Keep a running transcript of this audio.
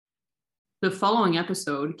The following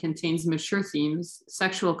episode contains mature themes,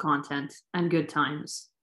 sexual content, and good times.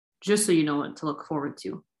 Just so you know what to look forward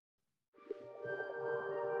to.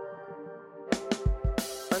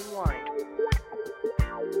 Unwind.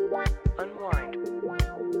 Unwind.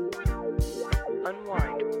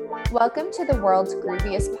 Unwind. Welcome to the world's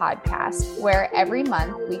grooviest podcast, where every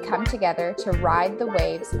month we come together to ride the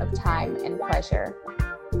waves of time and pleasure.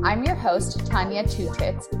 I'm your host, Tanya Two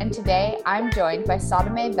Tits, and today I'm joined by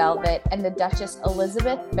Sodomé Velvet and the Duchess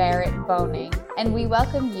Elizabeth Barrett Boning, and we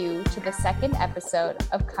welcome you to the second episode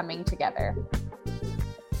of Coming Together.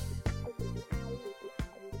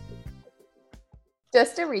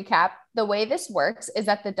 Just to recap, the way this works is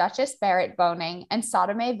that the Duchess Barrett Boning and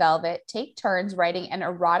Sodomé Velvet take turns writing an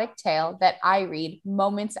erotic tale that I read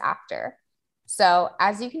moments after. So,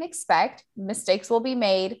 as you can expect, mistakes will be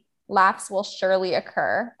made, laughs will surely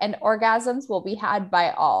occur, and orgasms will be had by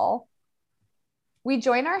all. We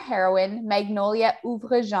join our heroine, Magnolia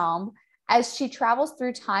Ouvrejambe, as she travels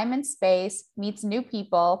through time and space, meets new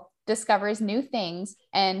people, discovers new things,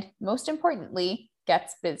 and most importantly,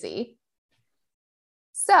 gets busy.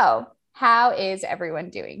 So, how is everyone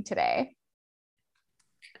doing today?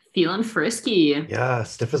 Feeling frisky. Yeah,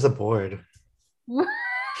 stiff as a board.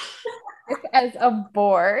 As a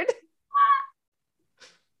board.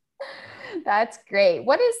 That's great.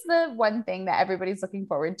 What is the one thing that everybody's looking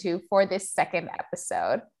forward to for this second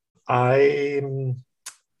episode? I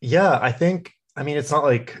think, it's not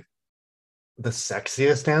like the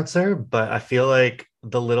sexiest answer, but I feel like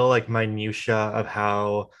the little minutia of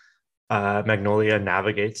how Magnolia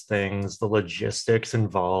navigates things, the logistics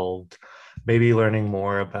involved, maybe learning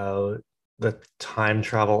more about the time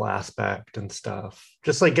travel aspect and stuff.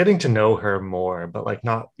 Just like getting to know her more, but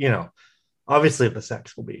not, obviously the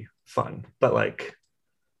sex will be fun, but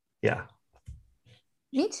yeah.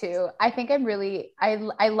 Me too. I think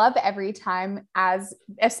I love every time,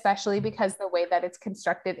 especially because the way that it's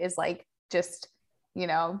constructed is just,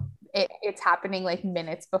 it's happening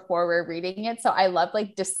minutes before we're reading it. So I love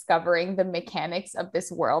discovering the mechanics of this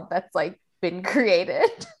world that's been created.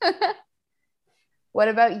 What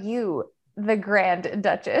about you, the Grand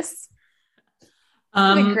Duchess?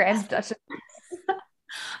 The Grand Duchess.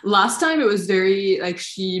 Last time it was very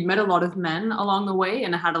she met a lot of men along the way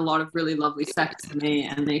and had a lot of really lovely sex and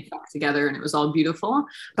they fucked together and it was all beautiful.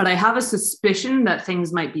 But I have a suspicion that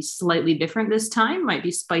things might be slightly different this time, might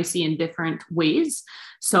be spicy in different ways.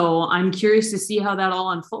 So I'm curious to see how that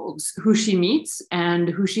all unfolds, who she meets and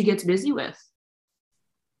who she gets busy with.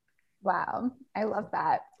 Wow, I love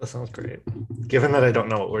that. That sounds great. Given that I don't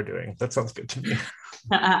know what we're doing, that sounds good to me.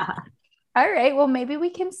 All right, well, maybe we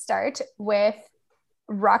can start with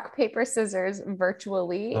rock, paper, scissors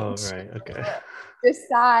virtually. Oh, right. Okay.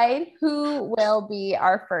 Decide who will be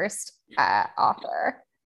our first author.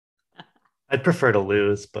 I'd prefer to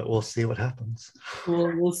lose, but we'll see what happens.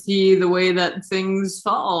 We'll see the way that things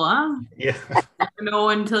fall, huh? Yeah. Never know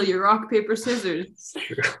until you rock, paper, scissors.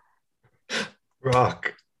 True.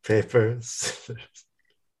 Rock, paper, scissors.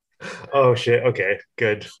 Oh, shit. Okay,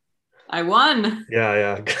 good. I won.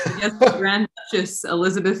 Yeah. I guess the Grand Duchess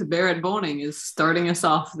Elizabeth Barrett Boning is starting us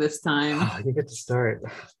off this time. Oh, you get to start.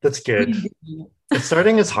 That's good.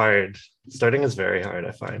 Starting is hard. Starting is very hard,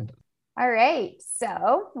 I find. All right.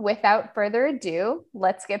 So without further ado,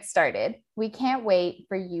 let's get started. We can't wait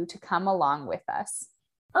for you to come along with us.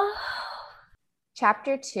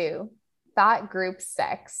 Chapter 2, Thought Group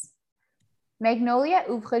Sex. Magnolia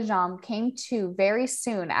Ouvrejambe came to very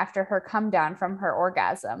soon after her come down from her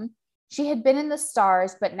orgasm. She had been in the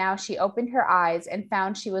stars, but now she opened her eyes and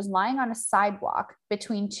found she was lying on a sidewalk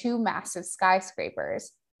between two massive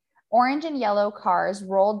skyscrapers. Orange and yellow cars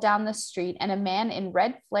rolled down the street, and a man in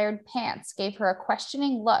red flared pants gave her a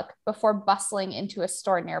questioning look before bustling into a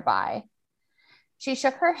store nearby. She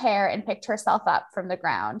shook her hair and picked herself up from the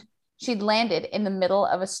ground. She'd landed in the middle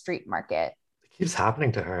of a street market. It keeps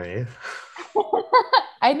happening to her, eh?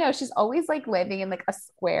 I know, she's always landing in a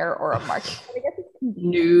square or a market.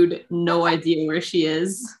 Nude, no idea where she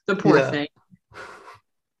is. The poor thing.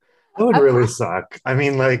 That would really suck.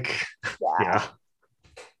 Yeah.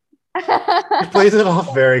 She plays it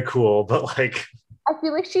off very cool, but I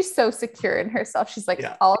feel like she's so secure in herself. She's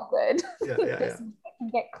all good. Yeah. I can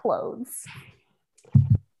get clothes.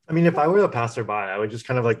 If I were a passerby, I would just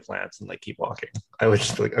kind of glance and keep walking. I would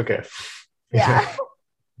just be okay. Yeah.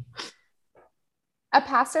 A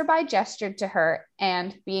passerby gestured to her,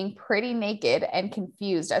 and being pretty naked and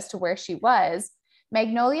confused as to where she was,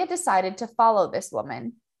 Magnolia decided to follow this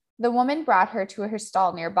woman. The woman brought her to her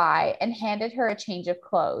stall nearby and handed her a change of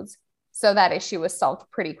clothes. So that issue was solved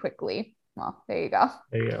pretty quickly. Well, there you go.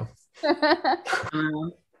 There you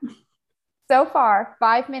go. So far,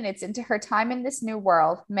 5 minutes into her time in this new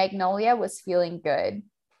world, Magnolia was feeling good.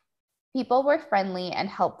 People were friendly and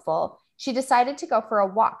helpful. She decided to go for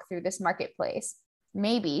a walk through this marketplace.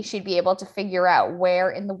 Maybe she'd be able to figure out where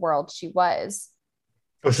in the world she was.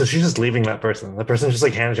 Oh, so she's just leaving that person. The person just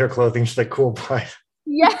like handed her clothing. She's like, cool, bye.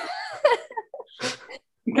 Yeah.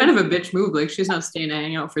 Kind of a bitch move. Like she's not staying to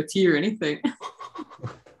hang out for tea or anything.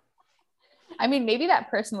 I mean, maybe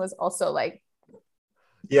that person was also like,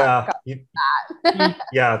 yeah,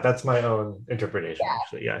 yeah, that's my own interpretation. Yeah.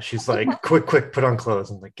 Actually, yeah, she's like, quick, put on clothes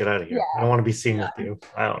and like get out of here. Yeah. I don't want to be seen with you.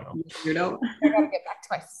 I don't know. You know, I gotta get back to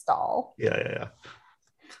my stall. Yeah.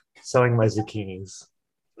 Selling my zucchinis.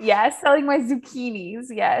 Yeah, selling my zucchinis.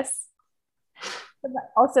 Yes.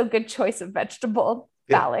 Also, good choice of vegetable.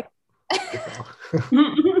 Phallic. The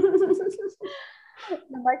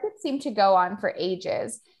market seemed to go on for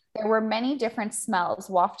ages. There were many different smells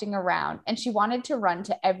wafting around, and she wanted to run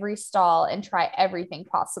to every stall and try everything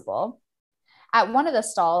possible. At one of the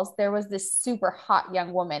stalls, there was this super hot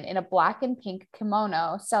young woman in a black and pink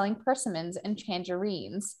kimono selling persimmons and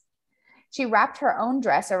tangerines. She wrapped her own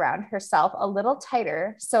dress around herself a little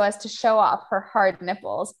tighter so as to show off her hard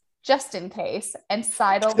nipples, just in case, and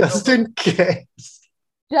sidled just in case.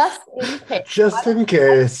 Just in case. Just in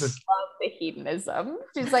case. I love the hedonism.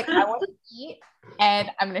 She's like, I want to eat and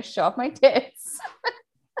I'm going to show off my tits.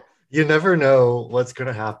 You never know what's going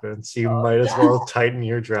to happen. So you might as well tighten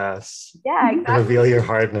your dress. Yeah, exactly. And reveal your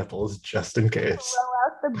hard nipples just in case. Throw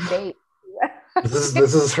out the bait.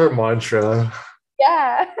 This is her mantra.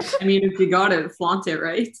 Yeah. I mean, if you got it, flaunt it,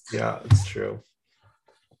 right? Yeah, it's true.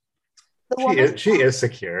 She is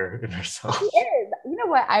secure in herself. She is. You know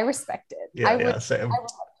what? I respect it. Yeah, same. I would love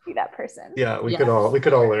to be that person. Yeah, we could all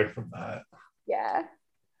learn from that. Yeah.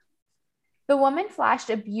 The woman flashed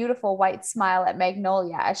a beautiful white smile at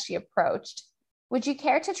Magnolia as she approached. Would you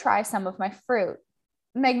care to try some of my fruit?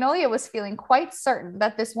 Magnolia was feeling quite certain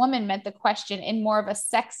that this woman meant the question in more of a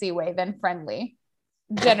sexy way than friendly.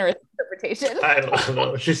 Generous interpretation. I don't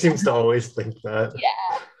know. She seems to always think that.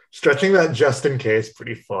 Yeah. Stretching that just in case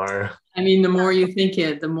pretty far. I mean, the more you think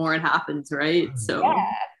it, the more it happens, right? So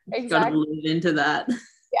yeah, exactly. Gotta live into that.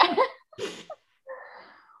 Yeah.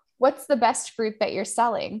 What's the best fruit that you're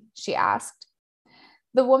selling? She asked.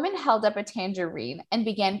 The woman held up a tangerine and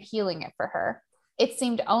began peeling it for her. It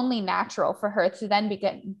seemed only natural for her to then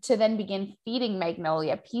begin feeding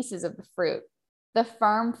Magnolia pieces of the fruit. The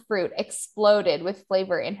firm fruit exploded with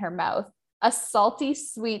flavor in her mouth, a salty,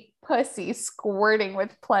 sweet pussy squirting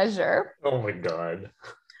with pleasure. Oh my God.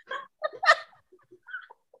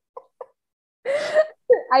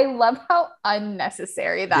 I love how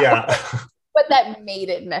unnecessary that was, but that made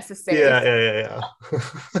it necessary. Yeah.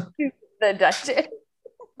 The Duchess.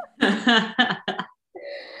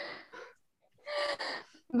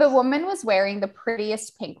 The woman was wearing the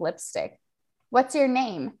prettiest pink lipstick. What's your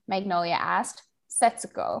name? Magnolia asked.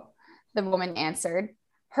 Setsuko, the woman answered.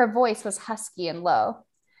 Her voice was husky and low.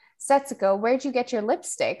 Setsuko, where'd you get your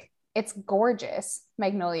lipstick? It's gorgeous,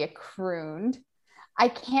 Magnolia crooned. I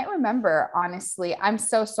can't remember, honestly. I'm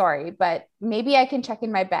so sorry, but maybe I can check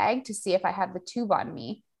in my bag to see if I have the tube on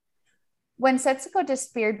me. When Setsuko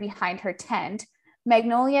disappeared behind her tent,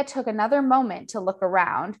 Magnolia took another moment to look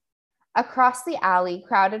around. Across the alley,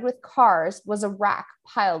 crowded with cars, was a rack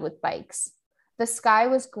piled with bikes. The sky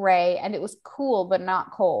was gray and it was cool but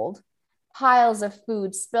not cold. Piles of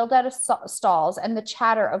food spilled out of stalls and the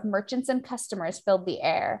chatter of merchants and customers filled the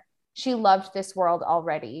air. She loved this world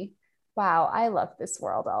already. Wow, I love this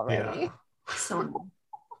world already. Yeah. So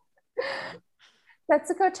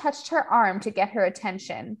Setsuko touched her arm to get her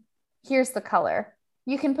attention. Here's the color.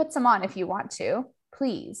 You can put some on if you want to.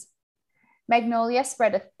 Please. Magnolia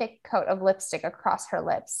spread a thick coat of lipstick across her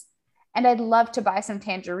lips. And I'd love to buy some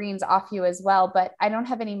tangerines off you as well, but I don't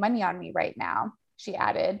have any money on me right now, she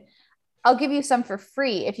added. I'll give you some for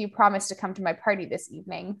free if you promise to come to my party this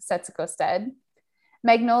evening, Setsuko said.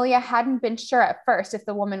 Magnolia hadn't been sure at first if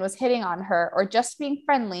the woman was hitting on her or just being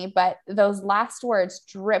friendly, but those last words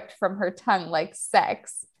dripped from her tongue like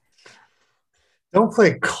sex. Don't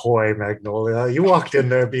play coy, Magnolia. You walked in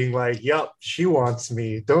there being like, yep, she wants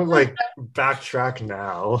me. Don't like backtrack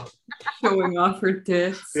now. Showing off her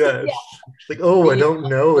tits. Yeah. She's like, oh, I don't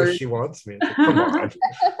know if she wants me. Like, come on.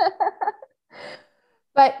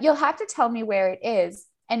 But you'll have to tell me where it is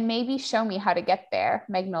and maybe show me how to get there,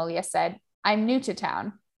 Magnolia said. I'm new to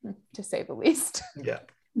town, to say the least. Yeah.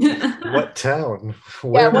 What town?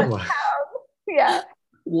 Where am I? Yeah.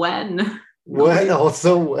 When? What?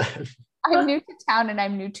 Also when? I'm new to town and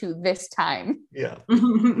I'm new to this time. Yeah.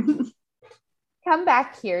 Come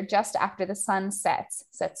back here just after the sun sets,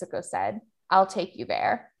 Setsuko said. I'll take you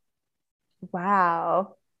there.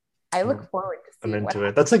 Wow. I I'm, look forward to I'm seeing what into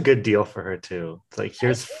happens. it. That's a good deal for her too. It's like,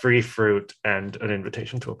 here's free fruit and an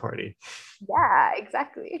invitation to a party. Yeah,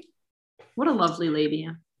 exactly. What a lovely lady.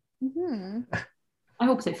 Hmm. I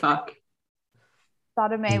hope they fuck.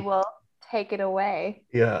 Sodome will take it away.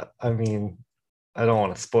 Yeah, I mean, I don't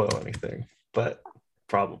want to spoil anything, but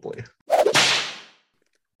probably.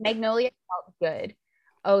 Magnolia felt good.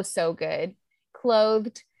 Oh, so good.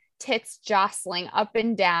 Clothed, tits jostling up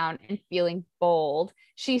and down and feeling bold,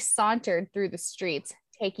 she sauntered through the streets,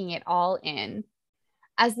 taking it all in.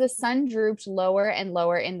 As the sun drooped lower and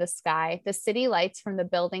lower in the sky, the city lights from the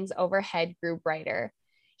buildings overhead grew brighter.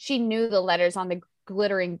 She knew the letters on the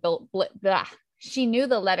she knew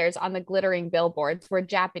the letters on the glittering billboards were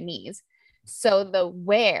Japanese, so the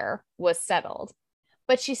where was settled.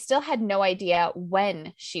 But she still had no idea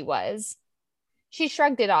when she was. She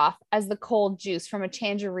shrugged it off as the cold juice from a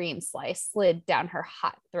tangerine slice slid down her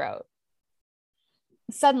hot throat.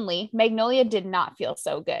 Suddenly, Magnolia did not feel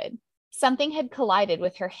so good. Something had collided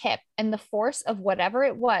with her hip, and the force of whatever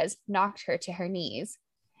it was knocked her to her knees.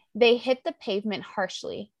 They hit the pavement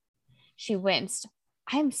harshly. She winced.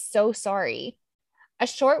 I'm so sorry. A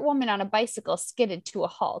short woman on a bicycle skidded to a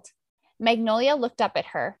halt. Magnolia looked up at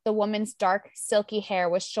her. The woman's dark, silky hair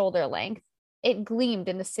was shoulder length. It gleamed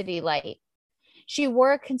in the city light. She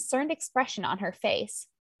wore a concerned expression on her face.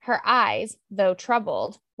 Her eyes, though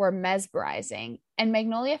troubled, were mesmerizing, and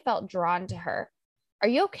Magnolia felt drawn to her. Are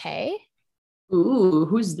you okay? Ooh,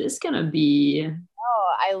 who's this gonna be?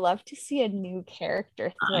 Oh, I love to see a new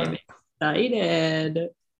character I'm thrown. excited.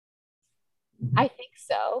 I think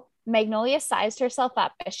so. Magnolia sized herself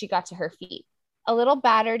up as she got to her feet. A little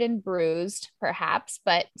battered and bruised, perhaps,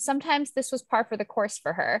 but sometimes this was par for the course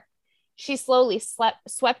for her. She slowly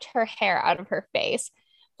swept her hair out of her face,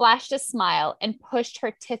 flashed a smile, and pushed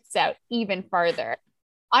her tits out even farther.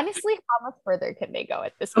 Honestly, how much further can they go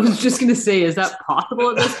at this I was point? just gonna say, is that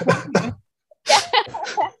possible at this point?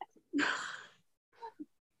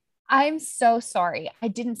 I'm so sorry. I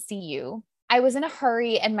didn't see you. I was in a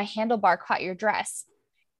hurry and my handlebar caught your dress.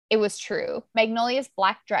 It was true. Magnolia's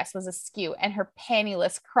black dress was askew and her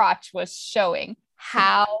pantyless crotch was showing.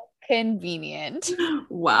 How convenient.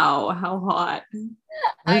 Wow, how hot.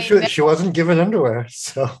 I know. She wasn't given underwear,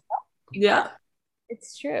 so Yeah.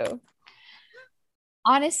 It's true.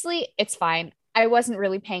 Honestly, it's fine. I wasn't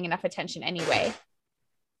really paying enough attention anyway.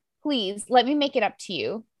 Please let me make it up to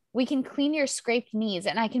you. We can clean your scraped knees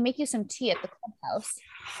and I can make you some tea at the clubhouse.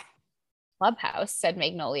 Clubhouse, said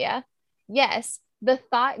Magnolia. Yes, the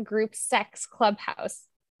thought group sex clubhouse.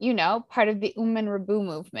 You know, part of the Uman Rabu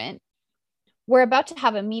movement. We're about to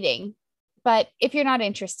have a meeting, but if you're not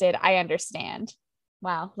interested, I understand.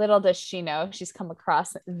 Wow, little does she know she's come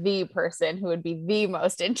across the person who would be the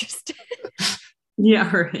most interested.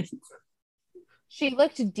 Yeah, right. She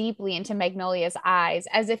looked deeply into Magnolia's eyes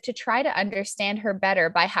as if to try to understand her better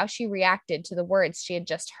by how she reacted to the words she had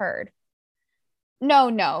just heard. No,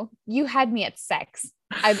 no, you had me at sex.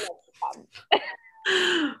 I'd love to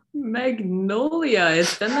come. Magnolia,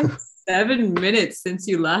 it's been like 7 minutes since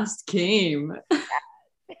you last came.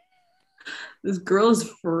 This girl's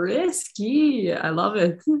frisky. I love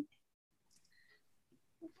it.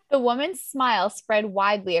 The woman's smile spread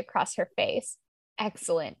widely across her face.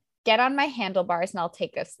 Excellent. Get on my handlebars and I'll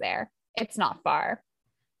take us there. It's not far.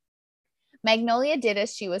 Magnolia did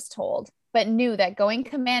as she was told, but knew that going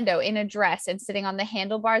commando in a dress and sitting on the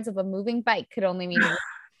handlebars of a moving bike could only mean one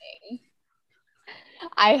thing.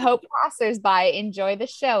 I hope passersby enjoy the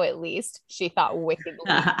show at least, she thought wickedly.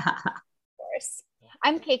 Of course.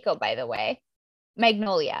 I'm Keiko, by the way.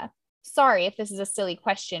 Magnolia. Sorry if this is a silly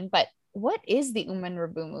question, but what is the Uman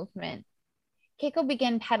Rabu movement? Keiko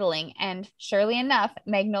began pedaling, and surely enough,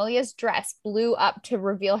 Magnolia's dress blew up to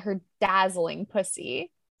reveal her dazzling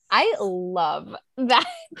pussy. I love that.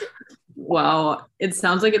 Wow, it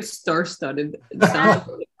sounds like it's star-studded. It sounds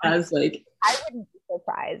like it has like I wouldn't be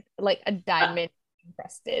surprised. Like a diamond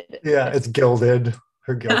encrusted. yeah, it's gilded.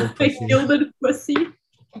 Her gilded pussy. gilded pussy.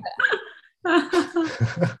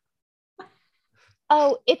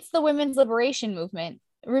 Oh, it's the women's liberation movement.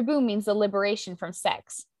 Rabu means the liberation from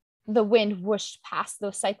sex. The wind whooshed past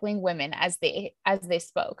those cycling women as they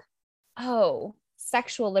spoke. Oh,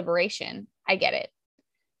 sexual liberation. I get it.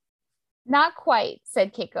 Not quite,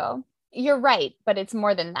 said Keiko. You're right, but it's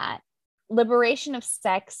more than that. Liberation of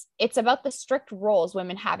sex, it's about the strict roles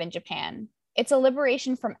women have in Japan. It's a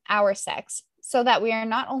liberation from our sex so that we are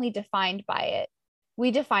not only defined by it,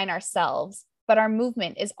 we define ourselves, but our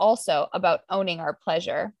movement is also about owning our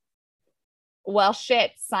pleasure. Well,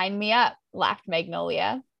 shit, sign me up, laughed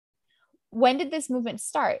Magnolia. When did this movement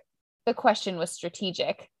start? The question was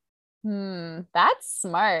strategic. That's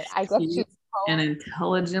smart. I guess She's she's an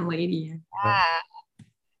intelligent lady.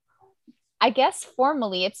 I guess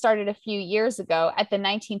formally it started a few years ago at the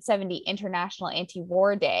 1970 International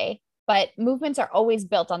Anti-War Day, but movements are always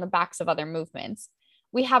built on the backs of other movements.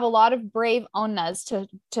 We have a lot of brave onnas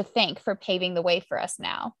to thank for paving the way for us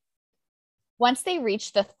now. Once they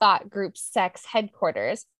reached the thought group sex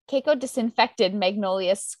headquarters, Keiko disinfected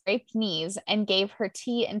Magnolia's scraped knees and gave her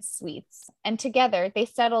tea and sweets, and together they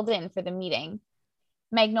settled in for the meeting.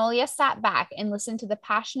 Magnolia sat back and listened to the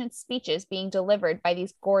passionate speeches being delivered by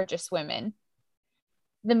these gorgeous women.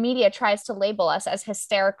 The media tries to label us as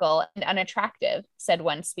hysterical and unattractive, said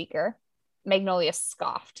one speaker. Magnolia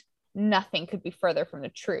scoffed. Nothing could be further from the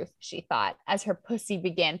truth, she thought, as her pussy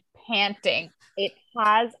began panting. It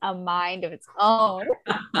has a mind of its own.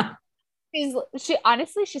 She's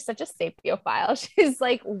such a sapiophile. She's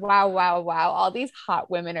like, wow, wow, wow. All these hot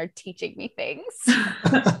women are teaching me things.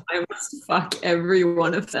 I must fuck every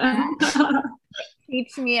one of them.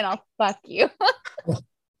 Teach me and I'll fuck you.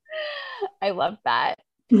 I love that.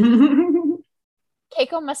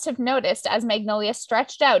 Keiko must have noticed as Magnolia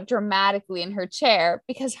stretched out dramatically in her chair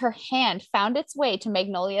because her hand found its way to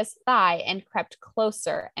Magnolia's thigh and crept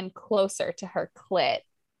closer and closer to her clit.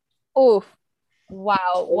 Oof.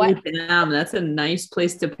 Wow. What? Oh, damn, that's a nice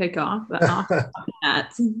place to pick off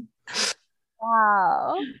at.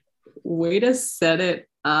 Wow. Way to set it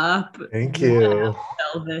up. Thank you.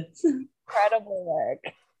 Velvet. Incredible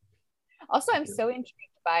work. Also, I'm so intrigued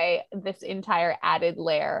by this entire added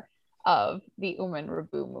layer of the Uman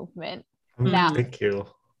Rabu movement. Now, thank you.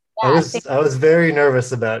 Yeah, I was very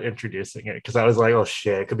nervous about introducing it because I was like, oh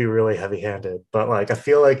shit, it could be really heavy-handed. But like I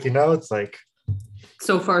feel like, it's like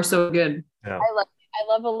so far so good. Yeah. I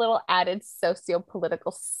love a little added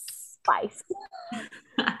socio-political spice.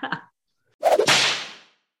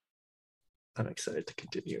 I'm excited to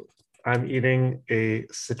continue. I'm eating a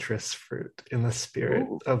citrus fruit in the spirit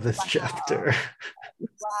of this chapter.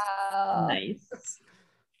 Wow. Nice.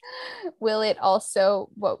 Will it also,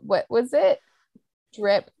 what was it?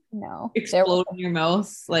 Drip? No. Explode in your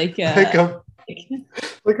mouth like like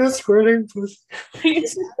a squirting pussy.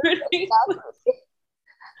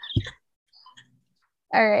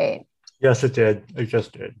 All right. Yes, it did. It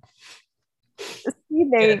just did. See,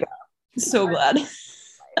 there you go. So glad.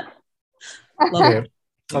 Okay.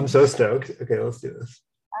 I'm so stoked. Okay, let's do this.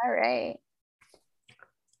 All right.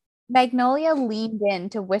 Magnolia leaned in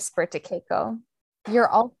to whisper to Keiko, "You're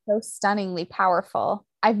all so stunningly powerful.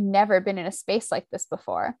 I've never been in a space like this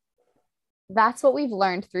before." "That's what we've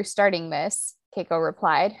learned through starting this," Keiko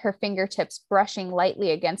replied, her fingertips brushing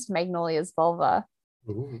lightly against Magnolia's vulva.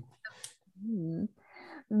 Ooh.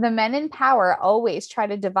 "The men in power always try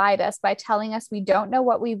to divide us by telling us we don't know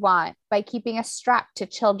what we want, by keeping us strapped to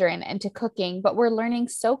children and to cooking, but we're learning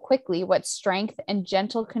so quickly what strength and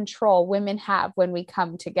gentle control women have when we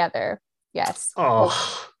come together." Yes.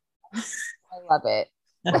 Oh. I love it.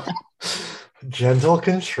 Gentle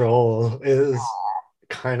control is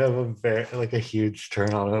kind of a huge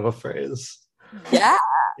turn on of a phrase. Yeah.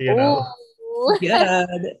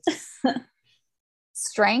 Good.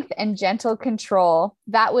 Strength and gentle control.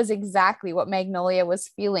 That was exactly what Magnolia was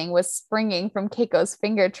feeling, was springing from Keiko's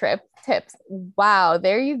fingertips. Wow,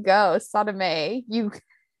 there you go, Sodome. You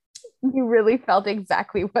really felt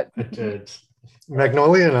exactly what I did.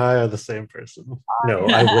 Magnolia and I are the same person. No,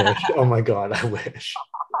 I wish. Oh my God, I wish.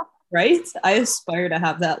 Right? I aspire to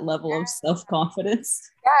have that level of self-confidence.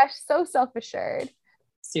 Gosh, so self-assured.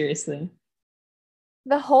 Seriously.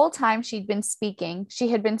 The whole time she'd been speaking, she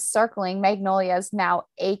had been circling Magnolia's now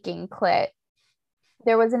aching clit.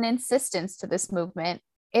 There was an insistence to this movement.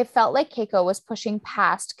 It felt like Keiko was pushing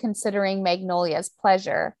past considering Magnolia's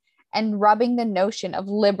pleasure and rubbing the notion of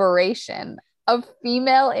liberation, of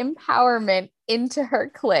female empowerment into her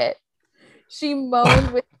clit. She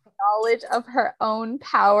moaned with knowledge of her own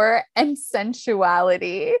power and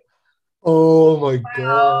sensuality. Oh my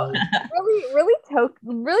God.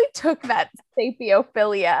 Really took that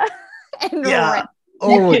sapiophilia and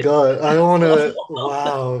oh my God. I want to.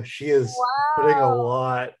 Wow. She is putting a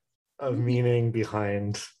lot of meaning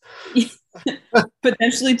behind.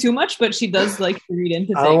 Potentially too much, but she does like to read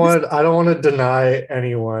into things. I don't want to deny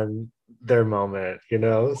anyone their moment,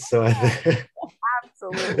 So I think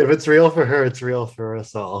absolutely, if it's real for her, it's real for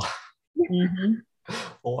us all. Mm-hmm.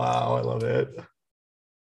 Wow, I love it.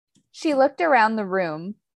 She looked around the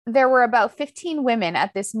room. There were about 15 women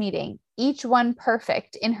at this meeting, each one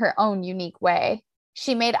perfect in her own unique way.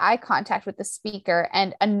 She made eye contact with the speaker,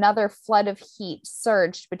 and another flood of heat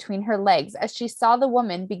surged between her legs as she saw the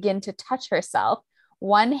woman begin to touch herself,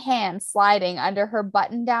 one hand sliding under her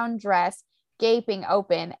button-down dress, gaping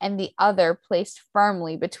open and the other placed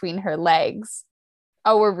firmly between her legs.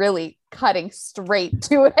 Oh, we're really cutting straight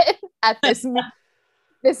to it at this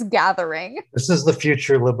gathering. This is the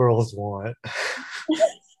future liberals want.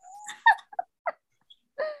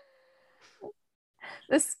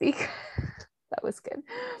 The speaker, that was good.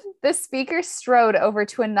 The speaker strode over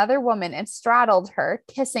to another woman and straddled her,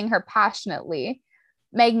 kissing her passionately.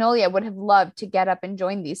 Magnolia would have loved to get up and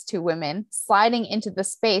join these two women, sliding into the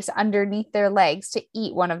space underneath their legs to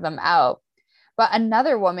eat one of them out. But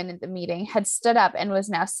another woman at the meeting had stood up and was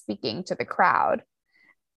now speaking to the crowd.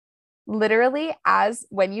 Literally, as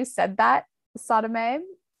when you said that, Sodome,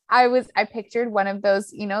 I pictured one of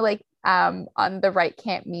those, like on the Right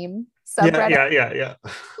Can't meme subreddit. Yeah.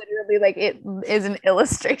 Literally, like it is an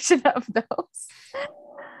illustration of those.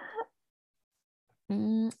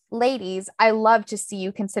 Ladies, I love to see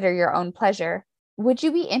you consider your own pleasure. Would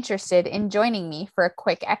you be interested in joining me for a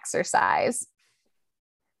quick exercise?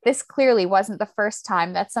 This clearly wasn't the first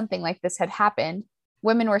time that something like this had happened.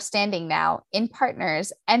 Women were standing now in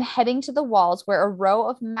partners and heading to the walls where a row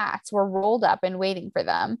of mats were rolled up and waiting for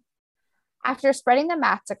them. After spreading the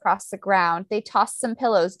mats across the ground, they tossed some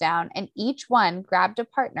pillows down and each one grabbed a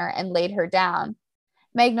partner and laid her down.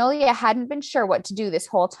 Magnolia hadn't been sure what to do this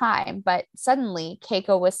whole time, but suddenly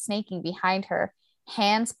Keiko was snaking behind her,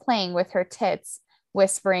 hands playing with her tits,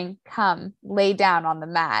 whispering, "Come, lay down on the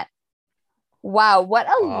mat." Wow, what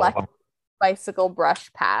a lucky bicycle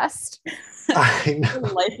brush past. I know.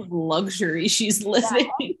 The life of luxury she's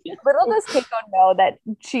living. Yeah. Little does Keiko know that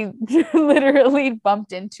she literally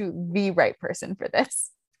bumped into the right person for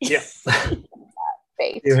this. Yeah.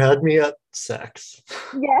 Fate. You had me at sex.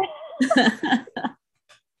 Yeah.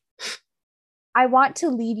 I want to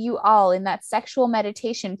lead you all in that sexual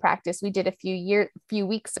meditation practice we did a few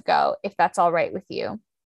weeks ago, if that's all right with you.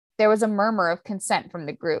 There was a murmur of consent from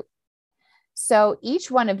the group. So each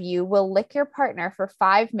one of you will lick your partner for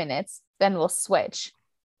 5 minutes, then we'll switch.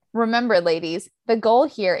 Remember, ladies, the goal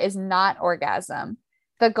here is not orgasm.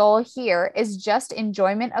 The goal here is just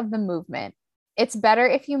enjoyment of the movement. It's better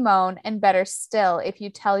if you moan, and better still if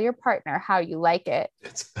you tell your partner how you like it.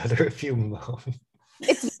 It's better if you moan.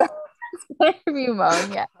 It's better if you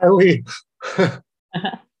moan, yeah.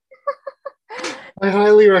 I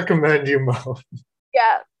highly recommend you moan.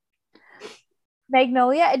 Yeah.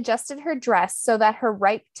 Magnolia adjusted her dress so that her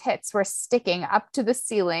ripe tits were sticking up to the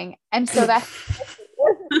ceiling and so that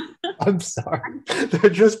I'm sorry. They're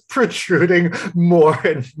just protruding more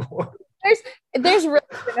and more. There's really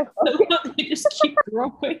been a focus. They just keep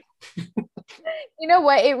growing. You know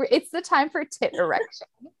what? It's the time for tit erection.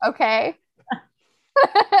 Okay.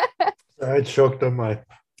 I choked on my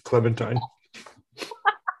clementine.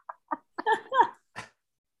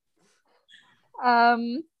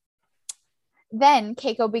 Then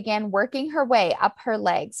Keiko began working her way up her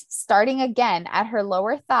legs, starting again at her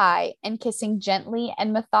lower thigh and kissing gently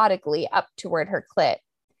and methodically up toward her clit.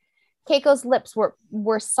 Keiko's lips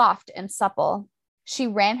were soft and supple. She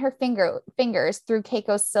ran her fingers through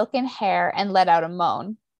Keiko's silken hair and let out a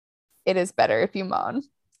moan. It is better if you moan.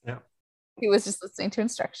 Yeah. He was just listening to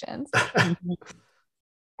instructions.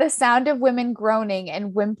 The sound of women groaning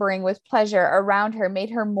and whimpering with pleasure around her made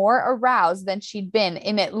her more aroused than she'd been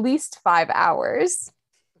in at least 5 hours.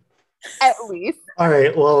 At least. All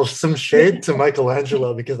right. Well, some shade to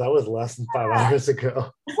Michelangelo because that was less than 5 hours ago.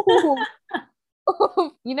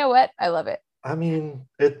 You know what? I love it. I mean,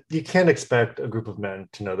 you can't expect a group of men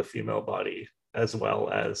to know the female body as well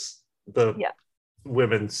as the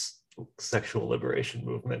women's sexual liberation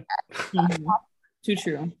movement. Mm-hmm. Too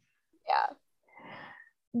true. Yeah.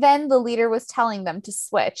 Then the leader was telling them to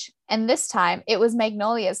switch, and this time it was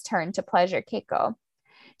Magnolia's turn to pleasure Keiko.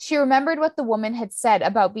 She remembered what the woman had said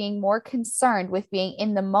about being more concerned with being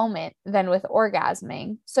in the moment than with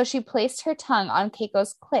orgasming, so she placed her tongue on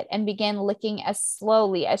Keiko's clit and began licking as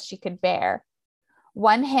slowly as she could bear.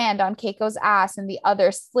 One hand on Keiko's ass and the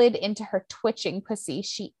other slid into her twitching pussy.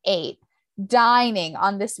 She ate, dining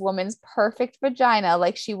on this woman's perfect vagina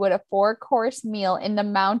like she would a 4-course meal in the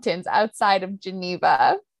mountains outside of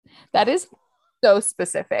Geneva. That is so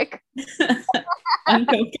specific.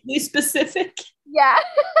 Uncomfortably specific. Yeah.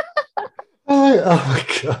 Oh my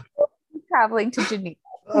God. Traveling to Geneva.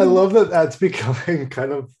 I love that that's becoming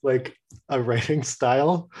kind of like a writing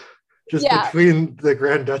style. Just between the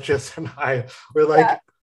Grand Duchess and I, we're like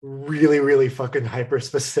really, really fucking hyper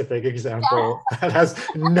specific example that has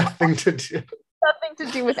nothing to do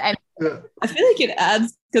with anything. I feel like it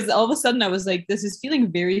adds, because all of a sudden I was like, this is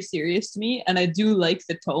feeling very serious to me, and I do like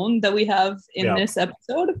the tone that we have in this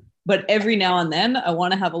episode, but every now and then I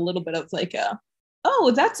want to have a little bit of like a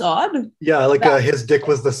Oh, that's odd. Yeah, like Yeah. his dick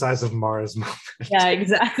was the size of Mars moment. Yeah,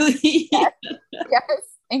 exactly. Yes. Yes.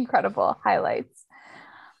 Incredible highlights.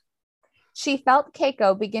 She felt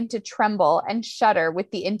Keiko begin to tremble and shudder with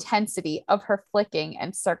the intensity of her flicking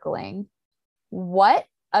and circling. What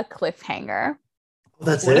a cliffhanger.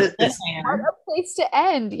 That's What a it. It's What cliffhanger. a place to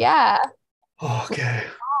end. Yeah. okay.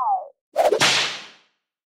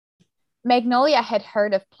 Magnolia had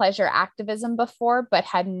heard of pleasure activism before, but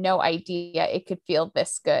had no idea it could feel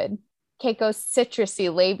this good. Keiko's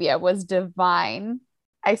citrusy labia was divine.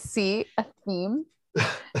 I see a theme.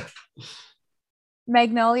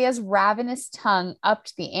 Magnolia's ravenous tongue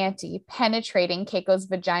upped the ante, penetrating Keiko's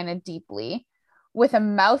vagina deeply. With a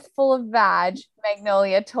mouthful of vag,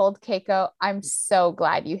 Magnolia told Keiko, I'm so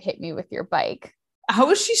glad you hit me with your bike. How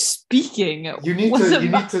is she speaking? You need Was to it you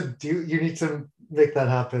need to do you need to make that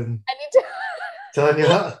happen. I need to.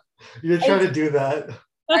 Tanya, you try to do that.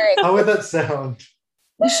 All right. How would that sound?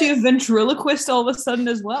 Is she a ventriloquist all of a sudden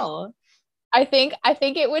as well? I think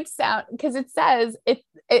it would sound because it says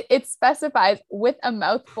it specifies with a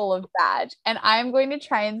mouthful of vag, and I'm going to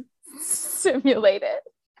try and simulate it.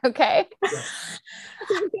 Okay.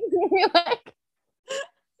 Yeah. Like,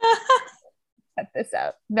 cut this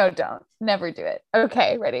out. No, don't. Never do it.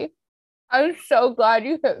 Okay, ready? I'm so glad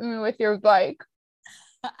you hit me with your bike.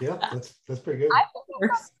 Yeah, that's pretty good. I think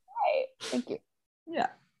that's right. Thank you. Yeah.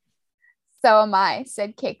 So am I,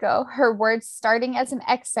 said Keiko, her words starting as an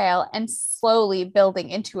exhale and slowly building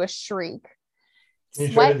into a shriek. Can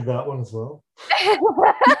you try to do that one as well?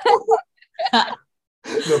 I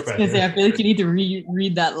No was gonna say, I pressure. feel like you need to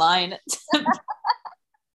read that line.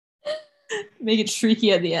 Make it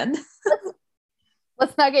shrieky at the end.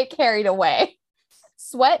 Let's not get carried away.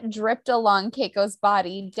 Sweat dripped along Keiko's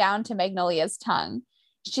body down to Magnolia's tongue.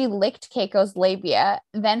 She licked Keiko's labia,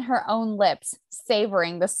 then her own lips,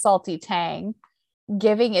 savoring the salty tang.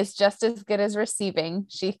 Giving is just as good as receiving,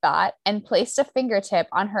 she thought, and placed a fingertip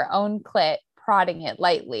on her own clit, prodding it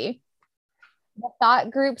lightly. The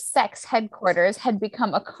thought group's sex headquarters had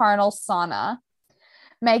become a carnal sauna.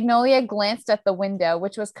 Magnolia glanced at the window,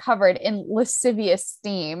 which was covered in lascivious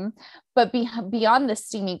steam, but beyond the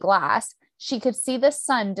steamy glass, she could see the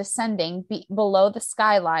sun descending below the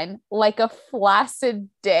skyline like a flaccid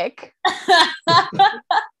dick.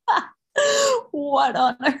 What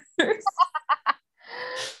on earth?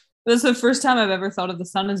 This is the first time I've ever thought of the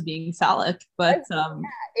sun as being phallic, but And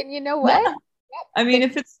you know what? yeah. I mean,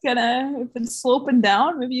 if it's sloping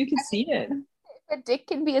down, maybe you can see it. A dick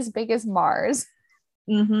can be as big as Mars.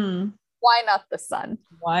 Mm-hmm. Why not the sun?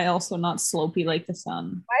 Why also not slopey like the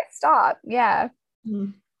sun? Why stop? Yeah.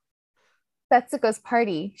 Mm. Setsuko's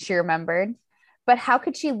party, she remembered. But how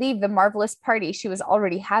could she leave the marvelous party she was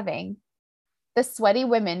already having? The sweaty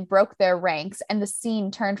women broke their ranks, and the scene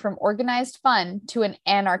turned from organized fun to an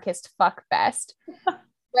anarchist fuckfest.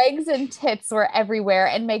 Legs and tits were everywhere,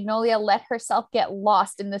 and Magnolia let herself get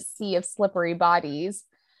lost in the sea of slippery bodies.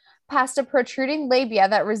 Past a protruding labia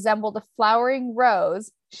that resembled a flowering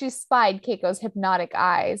rose, she spied Keiko's hypnotic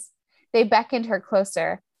eyes. They beckoned her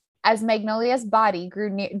closer. As Magnolia's body drew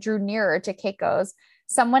nearer to Keiko's,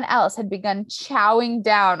 someone else had begun chowing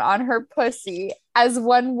down on her pussy as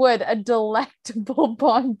one would a delectable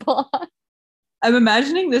bonbon. I'm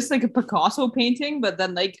imagining this like a Picasso painting, but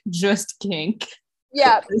then like just kink.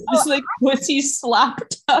 Yeah, It's just like pussy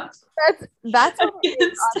slapped up. that's what it is,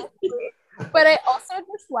 against it. honestly. But I also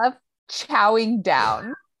just love chowing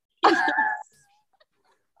down.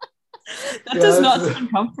 That does not sound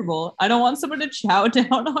comfortable. I don't want someone to chow down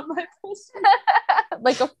on my pussy.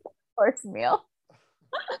 Like a course meal.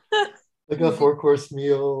 Like a 4-course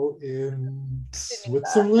meal in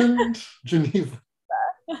Switzerland, Geneva.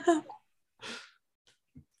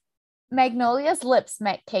 Magnolia's lips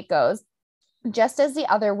met Keiko's, just as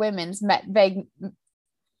the other women's met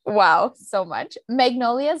Wow, so much.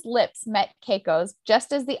 Magnolia's lips met Keiko's,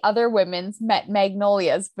 just as the other women's met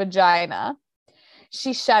Magnolia's vagina.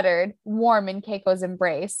 She shuddered, warm in Keiko's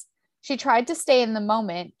embrace. She tried to stay in the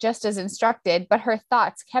moment, just as instructed, but her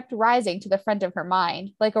thoughts kept rising to the front of her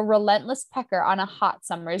mind, like a relentless pecker on a hot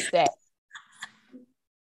summer's day.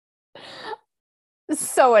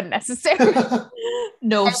 So unnecessary.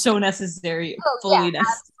 No, so necessary. Oh, Fully yeah,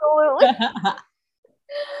 necessary. absolutely.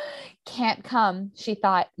 Can't come, she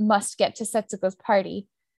thought, must get to Setsuko's party.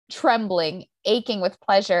 Trembling, aching with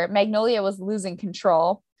pleasure, Magnolia was losing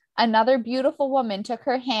control. Another beautiful woman took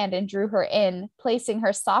her hand and drew her in, placing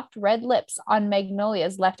her soft red lips on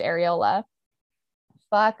Magnolia's left areola.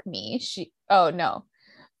 Fuck me,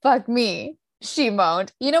 Fuck me, she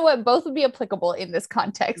moaned. You know what? Both would be applicable in this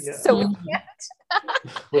context. Yeah. So we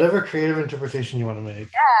Whatever creative interpretation you want to make.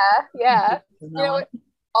 Yeah. You know what?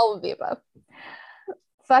 All of the above.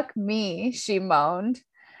 Fuck me, she moaned.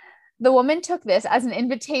 The woman took this as an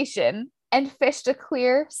invitation and fished a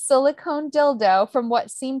clear silicone dildo from what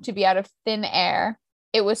seemed to be out of thin air.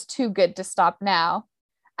 It was too good to stop now.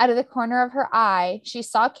 Out of the corner of her eye, she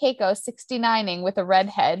saw Keiko 69ing with a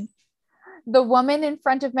redhead. The woman in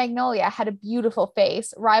front of Magnolia had a beautiful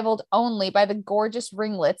face, rivaled only by the gorgeous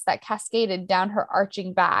ringlets that cascaded down her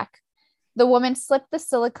arching back. The woman slipped the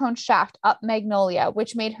silicone shaft up Magnolia,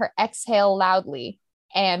 which made her exhale loudly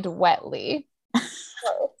and wetly.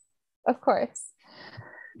 Of course.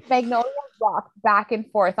 Magnolia rocked back and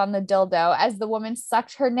forth on the dildo as the woman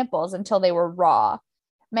sucked her nipples until they were raw.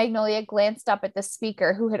 Magnolia glanced up at the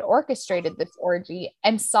speaker who had orchestrated this orgy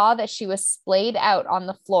and saw that she was splayed out on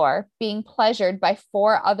the floor, being pleasured by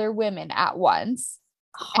 4 other women at once.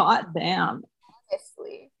 Hot damn.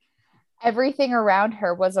 Honestly, everything around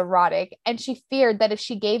her was erotic, and she feared that if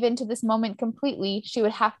she gave into this moment completely, she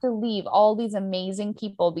would have to leave all these amazing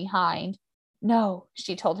people behind. No,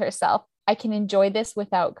 she told herself, I can enjoy this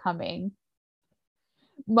without coming.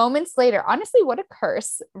 Moments later, honestly, what a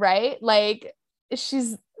curse, right? Like,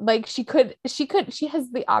 she's like she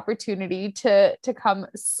has the opportunity to come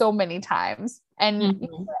so many times, and you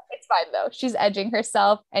know, it's fine though. She's edging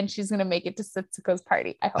herself and she's gonna make it to Setsuko's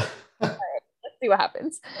party, I hope. All right, let's see what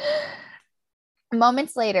happens.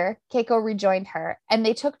 Moments later, Keiko rejoined her and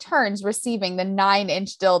they took turns receiving the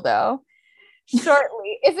 9-inch dildo.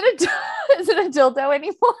 Shortly, is it a dildo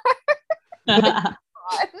anymore?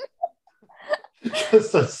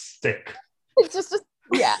 Just a stick. It's just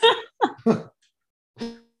yeah.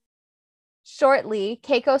 Shortly,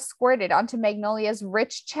 Keiko squirted onto Magnolia's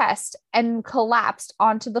rich chest and collapsed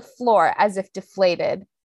onto the floor as if deflated.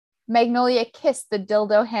 Magnolia kissed the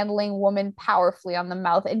dildo-handling woman powerfully on the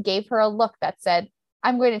mouth and gave her a look that said,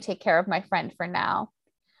 I'm going to take care of my friend for now.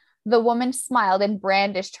 The woman smiled and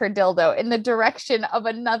brandished her dildo in the direction of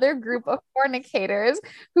another group of fornicators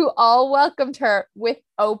who all welcomed her with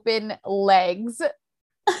open legs.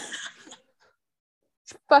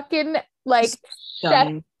 Fucking like chef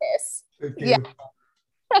kiss. Yeah.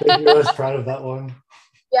 I was proud of that one.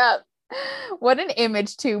 Yeah. What an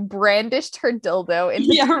image too. Brandished her dildo in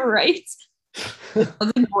the yeah, right.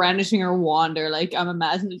 Other than brandishing her wand, or like I'm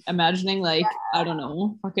imagining like I don't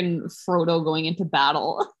know, fucking Frodo going into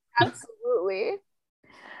battle. Absolutely.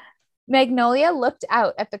 Magnolia looked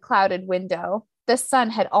out at the clouded window. The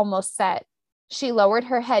sun had almost set. She lowered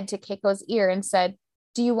her head to Keiko's ear and said,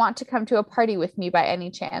 Do you want to come to a party with me by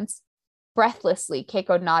any chance? Breathlessly,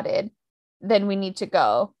 Keiko nodded. Then we need to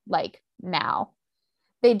go, like now.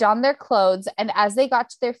 They donned their clothes, and as they got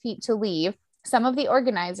to their feet to leave, some of the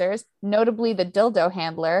organizers, notably the dildo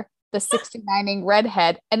handler, the 69ing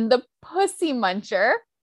redhead, and the pussy muncher.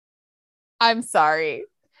 I'm sorry.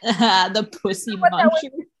 The pussy muncher.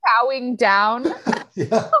 Bowing down.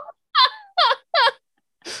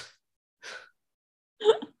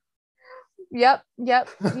 Yeah. Yep.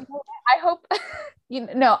 I hope,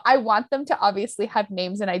 I want them to obviously have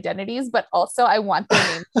names and identities, but also I want their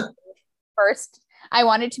names first. I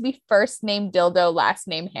want it to be first name dildo, last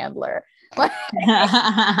name handler. Like,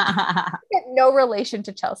 no relation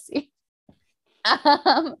to Chelsea.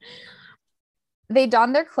 They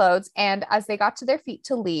donned their clothes, and as they got to their feet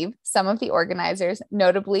to leave, some of the organizers,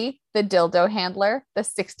 notably the dildo handler, the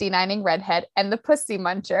 69ing redhead, and the pussy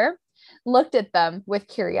muncher, looked at them with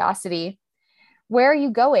curiosity. Where are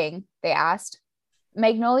you going? They asked.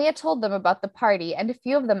 Magnolia told them about the party, and a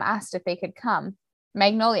few of them asked if they could come.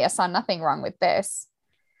 Magnolia saw nothing wrong with this.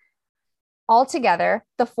 Altogether,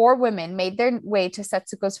 the 4 women made their way to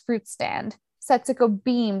Setsuko's fruit stand. Setsuko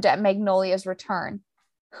beamed at Magnolia's return.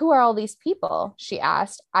 Who are all these people? She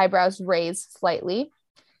asked, eyebrows raised slightly.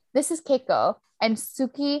 This is Keiko and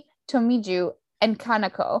Suki, Tomiju, and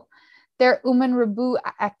Kanako. They're Umanrabu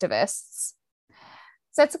activists.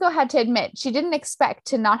 Setsuko had to admit she didn't expect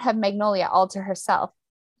to not have Magnolia all to herself.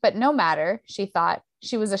 But no matter, she thought.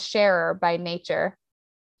 She was a sharer by nature.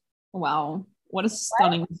 Wow. What a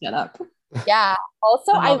stunning setup. Yeah.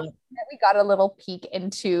 Also, I love that we got a little peek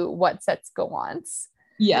into what Setsuko wants.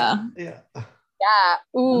 Yeah.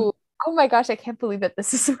 Ooh. Oh my gosh, I can't believe that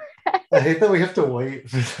this is. I hate that we have to wait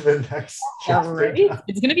for the next chapter. Right?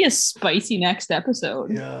 It's gonna be a spicy next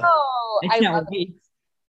episode. Yeah. Oh, I can't wait.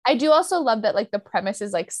 I do also love that like the premise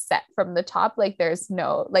is like set from the top. Like there's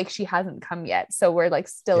no like she hasn't come yet, so we're like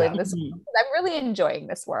still in this. I'm really enjoying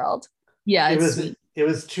this world. Yeah, it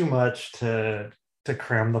was too much to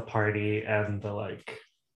cram the party and the like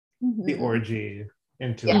the orgy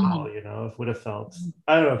into it all. You know, it would have felt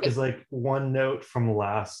I don't know because like one note from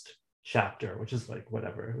last chapter, which is like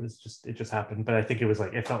whatever. It just happened. But I think it was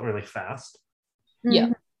like it felt really fast. Yeah,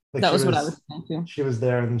 Like that was what I was saying too. She was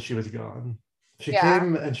there and then she was gone. She Yeah.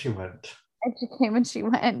 came and she went. And she came and she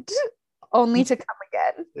went, only to come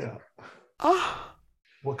again. Yeah.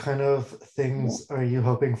 What kind of things are you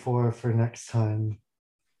hoping for next time?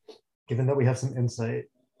 Given that we have some insight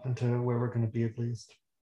into where we're going to be, at least.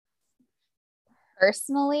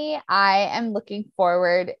 Personally, I am looking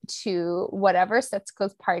forward to whatever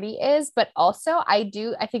Setsuko's party is, but also I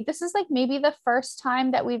think this is like maybe the first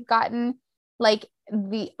time that we've gotten like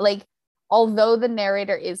although the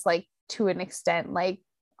narrator is like to an extent like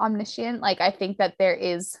omniscient, like I think that there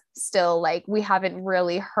is still like we haven't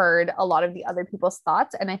really heard a lot of the other people's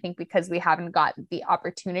thoughts, and I think because we haven't gotten the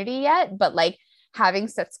opportunity yet, but like having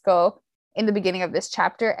Setsuko in the beginning of this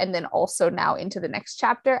chapter and then also now into the next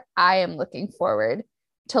chapter, I am looking forward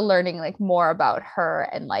to learning like more about her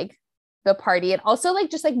and like the party, and also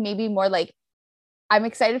like just like maybe more like I'm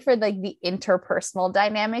excited for like the interpersonal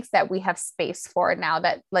dynamics that we have space for now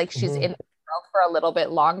that like she's in the world for a little bit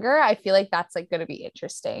longer. I feel like that's like going to be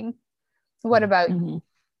interesting. What about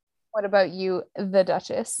you, the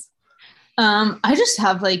Duchess? I just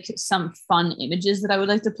have like some fun images that I would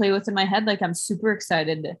like to play with in my head. Like I'm super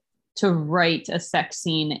excited to write a sex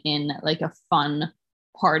scene in like a fun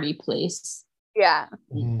party place. Yeah.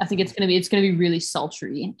 I think it's gonna be really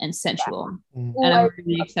sultry and sensual. And I'm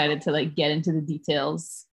really excited to like get into the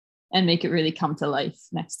details and make it really come to life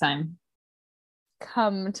next time.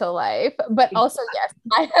 Come to life. But also, yes,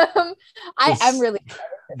 I am really excited.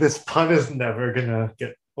 This pun is never gonna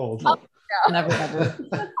get old. Oh, no.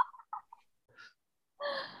 Never.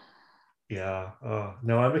 Yeah.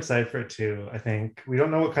 No, I'm excited for it too. I think we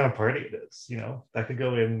don't know what kind of party it is. That could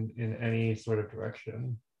go in any sort of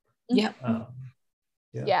direction. Yeah.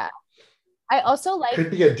 Yeah. I also like.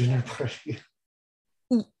 Could be a dinner party.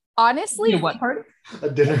 Honestly, what party? A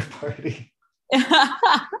dinner party.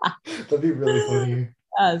 That'd be really funny.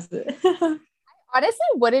 I honestly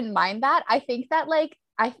wouldn't mind that. I think that like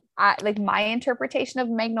I like my interpretation of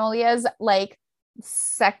Magnolia's like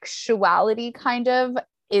sexuality kind of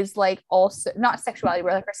is like also not sexuality,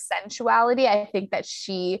 but like her sensuality. I think that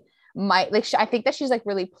she might like I think that she's like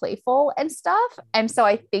really playful and stuff, and so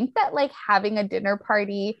I think that like having a dinner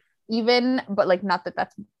party even, but like not that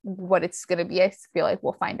that's what it's gonna be. I feel like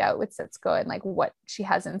we'll find out with Setsuko and like what she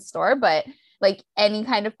has in store, but like any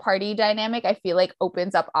kind of party dynamic I feel like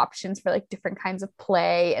opens up options for like different kinds of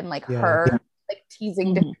play and like her like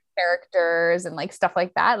teasing different characters and like stuff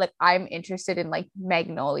like that. Like I'm interested in like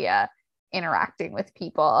Magnolia interacting with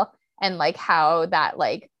people and like how that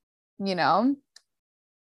like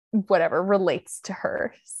whatever relates to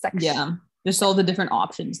her section. Yeah, there's all the different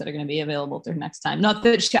options that are going to be available to her next time. Not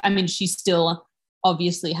that she still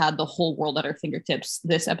obviously had the whole world at her fingertips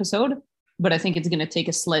this episode, but I think it's going to take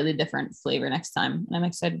a slightly different flavor next time, and I'm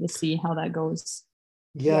excited to see how that goes.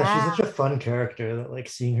 Yeah, she's such a fun character that like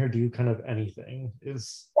seeing her do kind of anything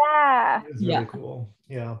is really cool.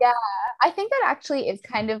 Yeah. I think that actually is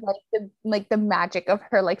kind of like the magic of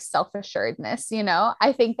her like self-assuredness.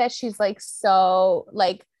 I think that she's like so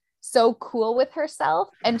cool with herself,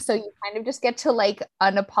 and so you kind of just get to like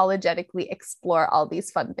unapologetically explore all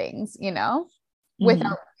these fun things, without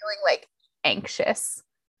feeling like anxious.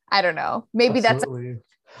 I don't know. Maybe Absolutely.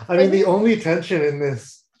 I mean, the only tension in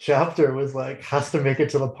this chapter was like has to make it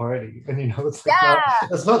to the party, and it's like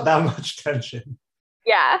that's not that much tension.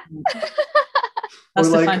 Yeah. Or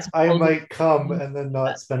like I might come and then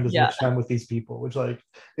not spend as much time with these people, which like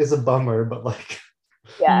is a bummer, but like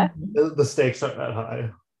the stakes aren't that high.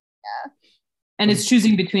 Yeah. And it's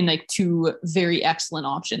choosing between like two very excellent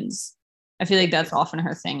options. I feel like that's often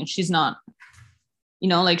her thing. She's not,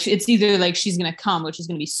 like it's either like she's gonna come, which is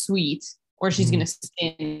gonna be sweet, or she's gonna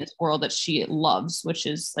stay in this world that she loves, which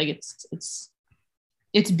is like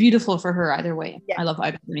it's beautiful for her either way. I love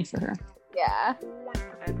either journey for her. Yeah.